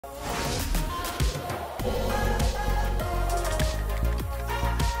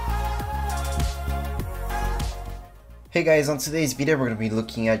Hey guys, on today's video we're going to be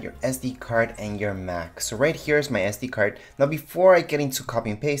looking at your SD card and your Mac. So right here is my SD card. Now before I get into copy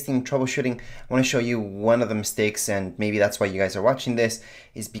and pasting, troubleshooting, I want to show you one of the mistakes, and maybe that's why you guys are watching this,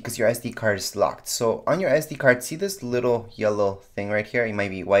 is because your SD card is locked. So on your SD card, see this little yellow thing right here? It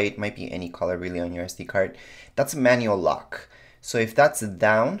might be white, might be any color really on your SD card. That's a manual lock. So if that's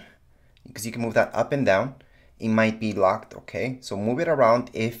down, because you can move that up and down, it might be locked, okay? So move it around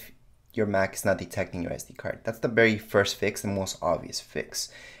if your Mac is not detecting your SD card. That's the very first fix, the most obvious fix.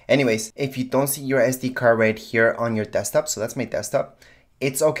 Anyways, if you don't see your SD card right here on your desktop, so that's my desktop,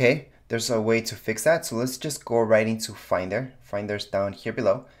 it's okay. There's a way to fix that. So let's just go right into Finder. Finder's down here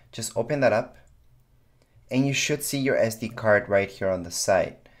below. Just open that up and you should see your SD card right here on the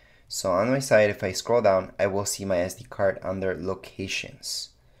side. So on my side, if I scroll down, I will see my SD card under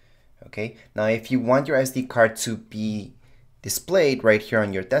locations. Okay, now if you want your SD card to be displayed right here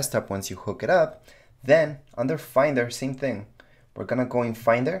on your desktop once you hook it up, then under Finder, same thing. We're gonna go in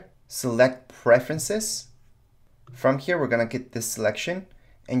Finder, select Preferences. From here, we're gonna get this selection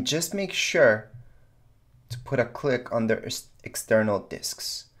and just make sure to put a click under External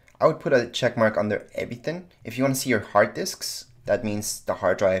Disks. I would put a check mark under everything. If you wanna see your hard disks, that means the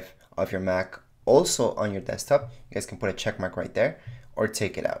hard drive of your Mac also on your desktop, you guys can put a check mark right there or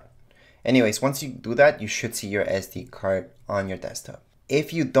take it out. Anyways, once you do that, you should see your SD card on your desktop.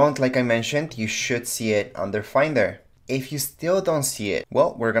 If you don't, like I mentioned, you should see it under Finder. If you still don't see it,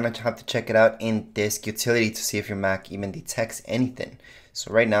 well, we're gonna have to check it out in Disk Utility to see if your Mac even detects anything.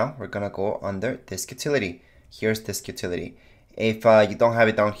 So right now, we're gonna go under Disk Utility. Here's Disk Utility. If you don't have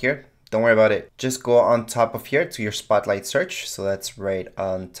it down here, don't worry about it. Just go on top of here to your Spotlight search. So that's right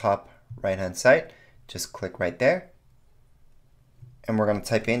on top right-hand side. Just click right there. And we're going to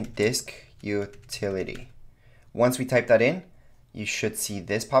type in Disk Utility. Once we type that in, you should see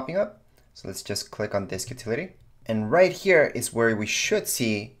this popping up. So let's just click on Disk Utility. And right here is where we should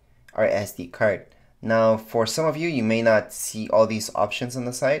see our SD card. Now, for some of you, you may not see all these options on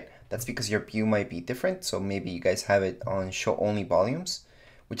the side. That's because your view might be different. So maybe you guys have it on Show Only Volumes,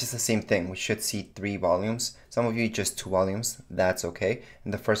 which is the same thing. We should see 3 volumes. Some of you just 2 volumes. That's okay.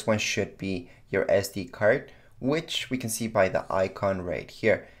 And the first one should be your SD card, which we can see by the icon right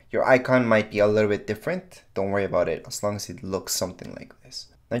here. Your icon might be a little bit different. Don't worry about it, as long as it looks something like this.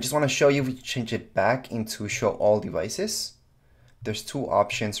 Now I just want to show you, if we change it back into Show All Devices, there's 2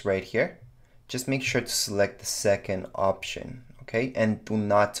 options right here. Just make sure to select the second option, okay? And do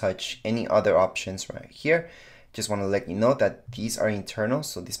not touch any other options right here. Just want to let you know that these are internal.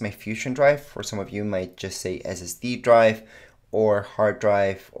 So this is my Fusion drive. For some of you, might just say SSD drive or hard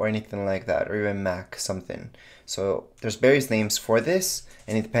drive or anything like that, or even Mac something. So there's various names for this,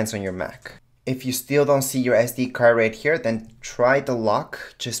 and it depends on your Mac. If you still don't see your SD card right here, then try the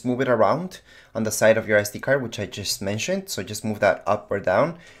lock. Just move it around on the side of your SD card, which I just mentioned. So just move that up or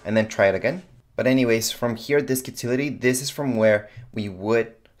down and then try it again. But anyways, from here, Disk Utility, this is from where we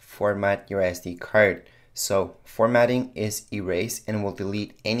would format your SD card. So formatting is erase and will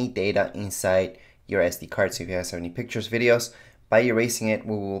delete any data inside your SD card. So if you guys have any pictures, videos, by erasing it,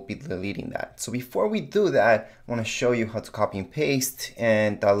 we will be deleting that. So before we do that, I want to show you how to copy and paste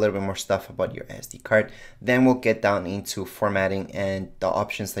and a little bit more stuff about your SD card. Then we'll get down into formatting and the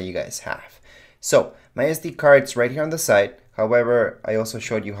options that you guys have. So my SD card's right here on the side. However, I also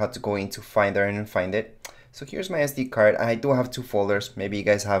showed you how to go into Finder and find it. So here's my SD card. I do have 2 folders. Maybe you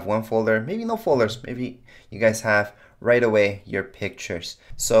guys have 1 folder, maybe no folders. Maybe you guys have right away your pictures.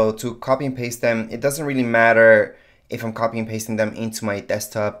 So to copy and paste them, it doesn't really matter if I'm copying and pasting them into my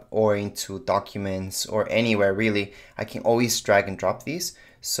desktop or into documents or anywhere really. I can always drag and drop these.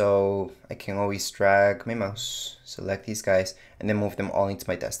 So I can always drag my mouse, select these guys, and then move them all into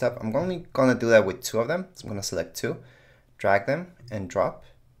my desktop. I'm only gonna do that with 2 of them. So I'm gonna select 2, drag them and drop.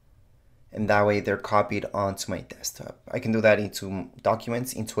 And that way they're copied onto my desktop. I can do that into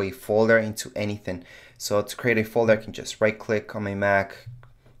documents, into a folder, into anything. So to create a folder, I can just right click on my Mac,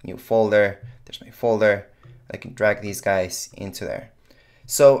 new folder, there's my folder. I can drag these guys into there.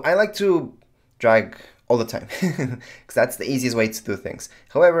 So I like to drag all the time because that's the easiest way to do things.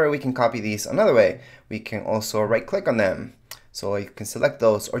 However, we can copy these another way. We can also right click on them. So you can select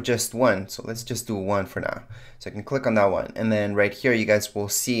those or just one. So let's just do one for now. So I can click on that one. And then right here, you guys will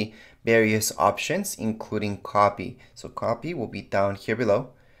see various options, including copy. So copy will be down here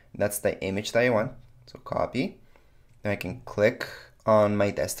below. That's the image that I want. So copy. Then I can click on my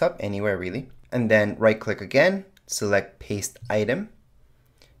desktop anywhere really. And then right click again, select paste item.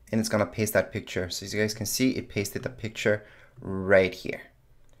 And it's gonna paste that picture. So as you guys can see, it pasted the picture right here.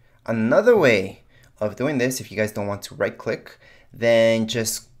 Another way of doing this, if you guys don't want to right click, then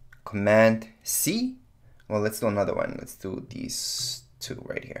just Command C Well, let's do another one. Let's do these two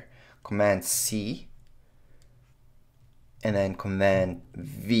right here. Command C and then Command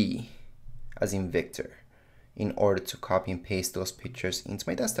V as in Victor, in order to copy and paste those pictures into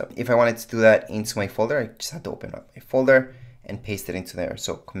my desktop. If I wanted to do that into my folder, I just have to open up my folder and paste it into there.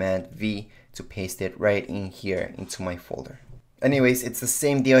 So Command V to paste it right in here into my folder. Anyways, it's the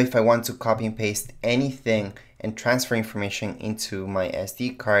same deal if I want to copy and paste anything and transfer information into my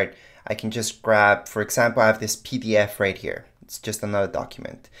SD card. I can just grab, for example, I have this PDF right here. It's just another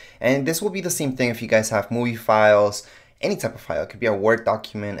document. And this will be the same thing if you guys have movie files, any type of file. It could be a Word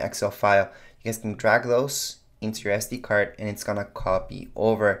document, Excel file. You guys can drag those into your SD card and it's gonna copy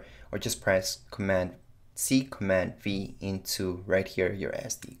over, or just press Command C, Command V into right here, your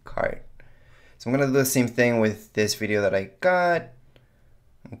SD card. So I'm gonna do the same thing with this video that I got.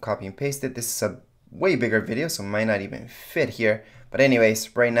 I'm copy and paste it. This is a way bigger video, so it might not even fit here. But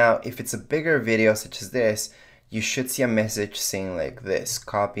anyways, right now, if it's a bigger video such as this, you should see a message saying like this,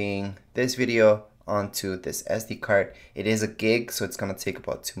 copying this video onto this SD card. It is a gig, so it's gonna take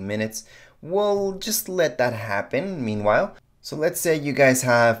about 2 minutes. We'll just let that happen meanwhile. So let's say you guys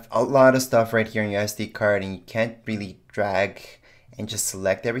have a lot of stuff right here on your SD card and you can't really drag and just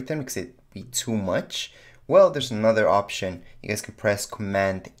select everything because it'd be too much. Well, there's another option. You guys can press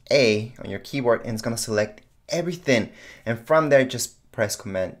Command A on your keyboard and it's gonna select everything. And from there, just press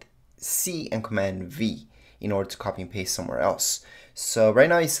Command C and Command V in order to copy and paste somewhere else. So right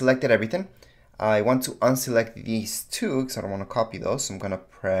now you selected everything. I want to unselect these two because I don't want to copy those. So I'm gonna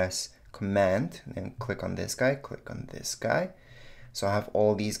press Command and then click on this guy, click on this guy. So I have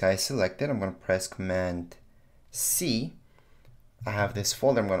all these guys selected. I'm gonna press Command C. I have this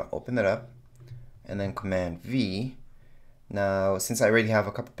folder, I'm gonna open it up and then Command V. Now, since I already have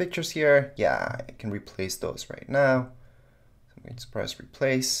a couple pictures here, yeah, I can replace those right now. So I'm going to press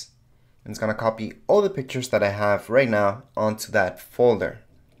replace and it's gonna copy all the pictures that I have right now onto that folder.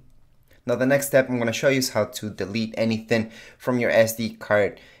 Now the next step I'm gonna show you is how to delete anything from your SD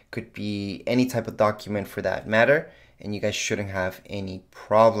card. Could be any type of document for that matter, and you guys shouldn't have any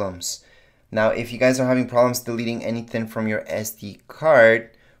problems. Now, if you guys are having problems deleting anything from your SD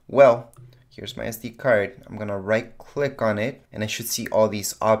card, well, here's my SD card. I'm gonna right click on it and I should see all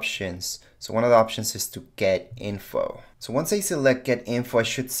these options. So one of the options is to get info. So once I select get info, I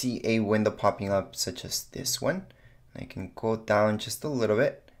should see a window popping up such as this one. I can go down just a little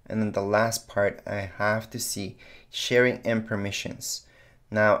bit. And then the last part, I have to see sharing and permissions.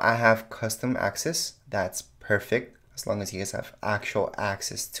 Now I have custom access. That's perfect. As long as you guys have actual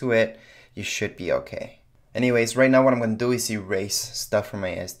access to it, you should be okay. Anyways, right now what I'm going to do is erase stuff from my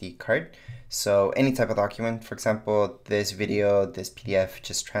SD card. So any type of document, for example, this video, this PDF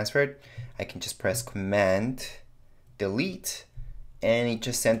just transferred, I can just press Command Delete and it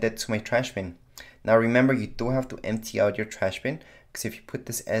just sent it to my trash bin. Now remember, you do have to empty out your trash bin, because if you put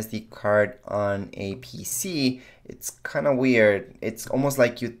this SD card on a PC, it's kind of weird. It's almost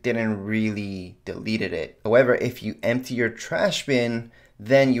like you didn't really deleted it. However, if you empty your trash bin,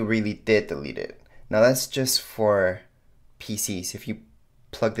 then you really did delete it. Now that's just for PCs. If you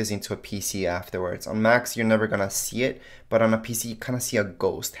plug this into a PC afterwards. On Macs, you're never gonna see it, but on a PC, you kind of see a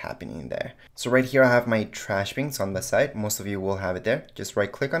ghost happening there. So right here, I have my trash bins on the side. Most of you will have it there. Just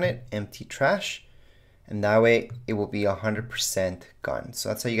right click on it, empty trash. And that way it will be 100% gone. So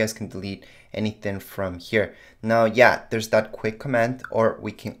that's how you guys can delete anything from here. Now, yeah, there's that quick command, or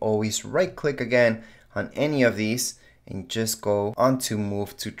we can always right click again on any of these and just go on to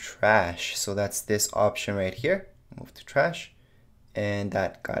move to trash. So that's this option right here, move to trash, and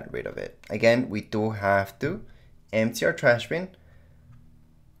that got rid of it. Again, we do have to empty our trash bin.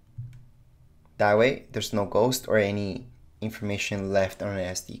 That way there's no ghost or any information left on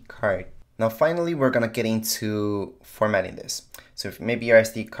an SD card. Now finally, we're gonna get into formatting this. So if maybe your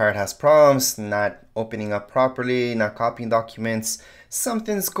SD card has problems, not opening up properly, not copying documents,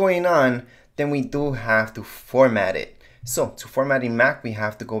 something's going on, then we do have to format it. So to format in Mac, we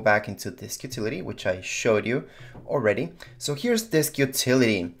have to go back into Disk Utility, which I showed you already. So here's Disk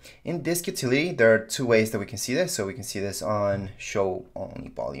Utility. In Disk Utility, there are two ways that we can see this. So we can see this on Show Only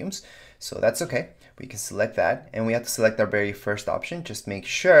Volumes. So that's okay. We can select that, and we have to select our very first option. Just make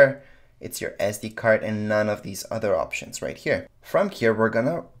sure it's your SD card and none of these other options right here. From here, we're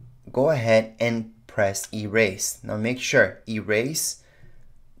gonna go ahead and press erase. Now make sure erase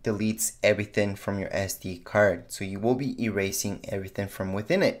deletes everything from your SD card. So you will be erasing everything from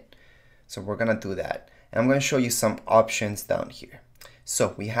within it. So we're gonna do that. And I'm gonna show you some options down here.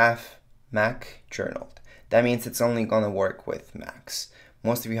 So we have Mac journaled. That means it's only gonna work with Macs.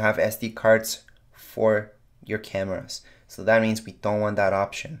 Most of you have SD cards for your cameras. So that means we don't want that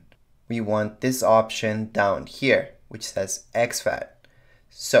option. we want this option down here, which says exFAT.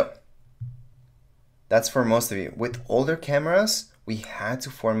 So that's for most of you. With older cameras, we had to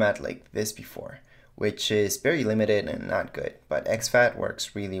format like this before, which is very limited and not good, but exFAT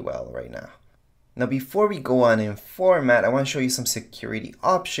works really well right now. Now, before we go on and format, I want to show you some security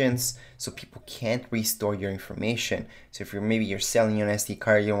options so people can't restore your information. So if maybe you're selling your SD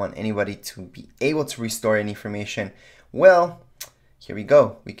card, you don't want anybody to be able to restore any information. Well, here we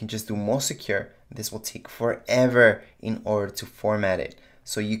go. We can just do most secure. This will take forever in order to format it.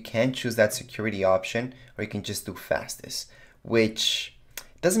 So you can choose that security option, or you can just do fastest, which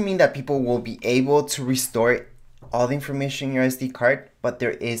doesn't mean that people will be able to restore all the information in your SD card, but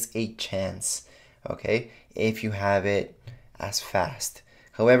there is a chance. Okay, if you have it as fast.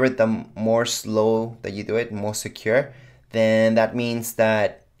 However, the more slow that you do it, more secure, then that means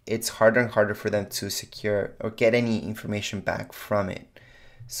that it's harder and harder for them to secure or get any information back from it.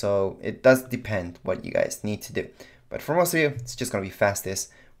 So it does depend what you guys need to do. But for most of you, it's just gonna be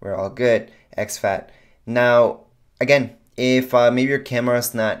fastest. We're all good, exFAT. Now, again, if maybe your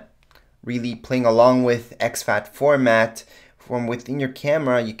camera's not really playing along with exFAT format, from within your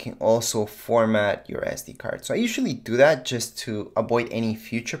camera, you can also format your SD card. So I usually do that just to avoid any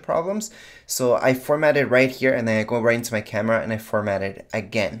future problems. So I format it right here, and then I go right into my camera and I format it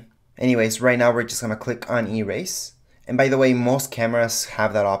again. Anyways, right now we're just gonna click on erase. And by the way, most cameras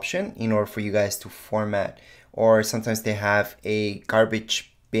have that option in order for you guys to format, or sometimes they have a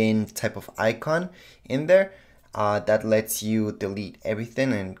garbage bin type of icon in there that lets you delete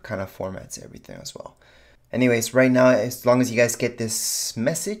everything and kind of formats everything as well. Anyways, right now, as long as you guys get this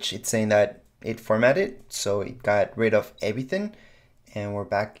message, it's saying that it formatted, so it got rid of everything, and we're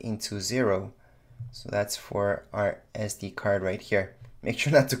back into 0. So that's for our SD card right here. Make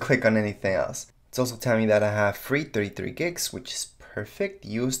sure not to click on anything else. It's also telling me that I have free 33 gigs, which is perfect.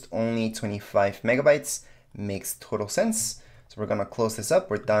 Used only 25 megabytes, makes total sense. So we're gonna close this up,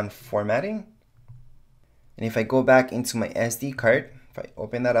 we're done formatting. And if I go back into my SD card, if I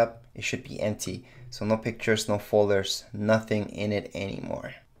open that up, it should be empty. So no pictures, no folders, nothing in it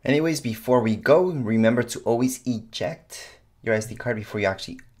anymore. Anyways, before we go, remember to always eject your SD card before you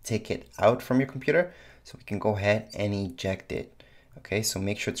actually take it out from your computer. So we can go ahead and eject it. Okay, so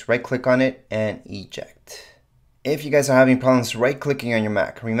make sure to right click on it and eject. If you guys are having problems right clicking on your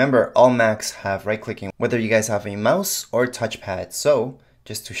Mac, remember all Macs have right clicking, whether you guys have a mouse or touchpad. So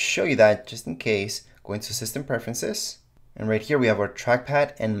just to show you that, just in case, go into System Preferences. And right here we have our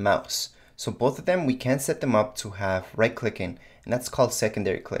trackpad and mouse. So both of them, we can set them up to have right clicking, and that's called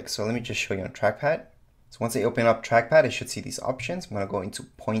secondary click. So let me just show you on trackpad. So once I open up trackpad, I should see these options. I'm gonna go into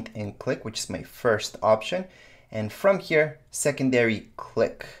point and click, which is my first option. And from here, secondary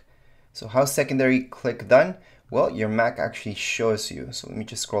click. So how's secondary click done? Well, your Mac actually shows you. So let me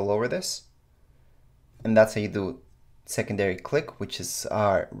just scroll over this. And that's how you do secondary click, which is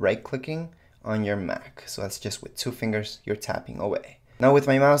right clicking on your Mac. So that's just with 2 fingers, you're tapping away. Now with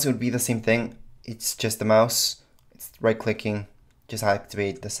my mouse, it would be the same thing. It's just the mouse, it's right clicking, just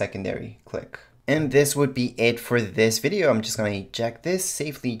activate the secondary click. And this would be it for this video. I'm just gonna eject this,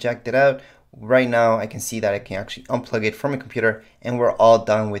 safely eject it out. Right now, I can see that I can actually unplug it from my computer, and we're all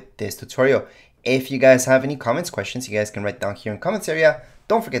done with this tutorial. If you guys have any comments, questions, you guys can write down here in the comments area.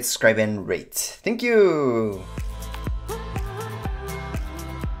 Don't forget to subscribe and rate. Thank you.